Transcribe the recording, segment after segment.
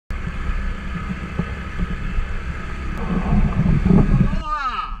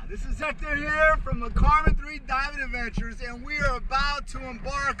Detective here from the Carmen XII Diving Adventures, and we are about to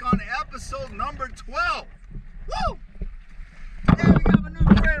embark on episode number 12. Woo! Today we got my new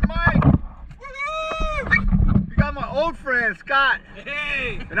friend Mike. Woo! We got my old friend Scott.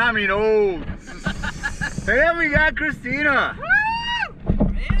 Hey! And I mean old. And then we got Christina. Woo!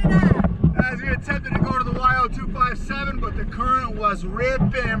 As we attempted to go to the YO257, but the current was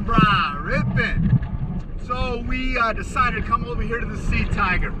ripping, brah, ripping. So we decided to come over here to the Sea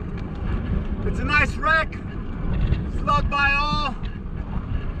Tiger. It's a nice wreck. It's loved by all,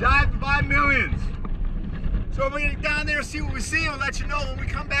 dived by millions. So we're gonna get down there, see what we see, and we'll let you know when we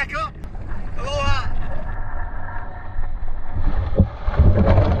come back up. Aloha.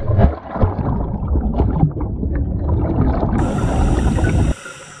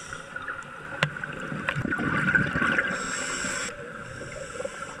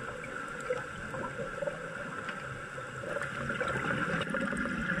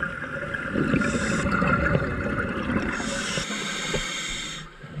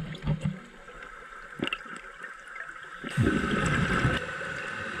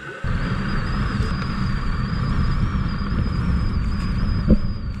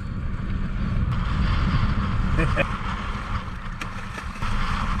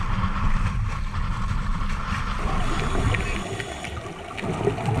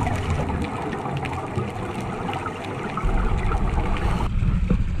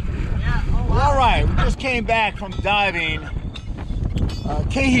 Alright, we just came back from diving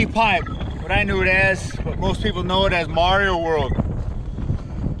XII Pipe, what I knew it as, but most people know it as Mario World.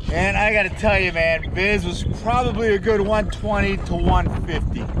 And I gotta tell you, man, Viz was probably a good 120 to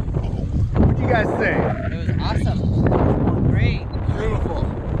 150. What do you guys think? It was awesome. Great. Beautiful.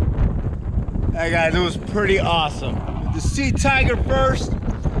 Hey guys, it was pretty awesome. The Sea Tiger first,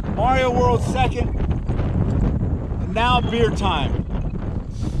 Mario World second, and now beer time.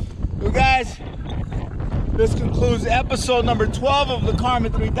 Well guys, this concludes episode number 12 of the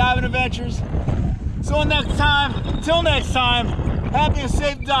Carmen XII Diving Adventures. So until next time, happy and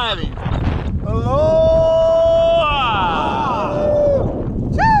safe diving. Hello.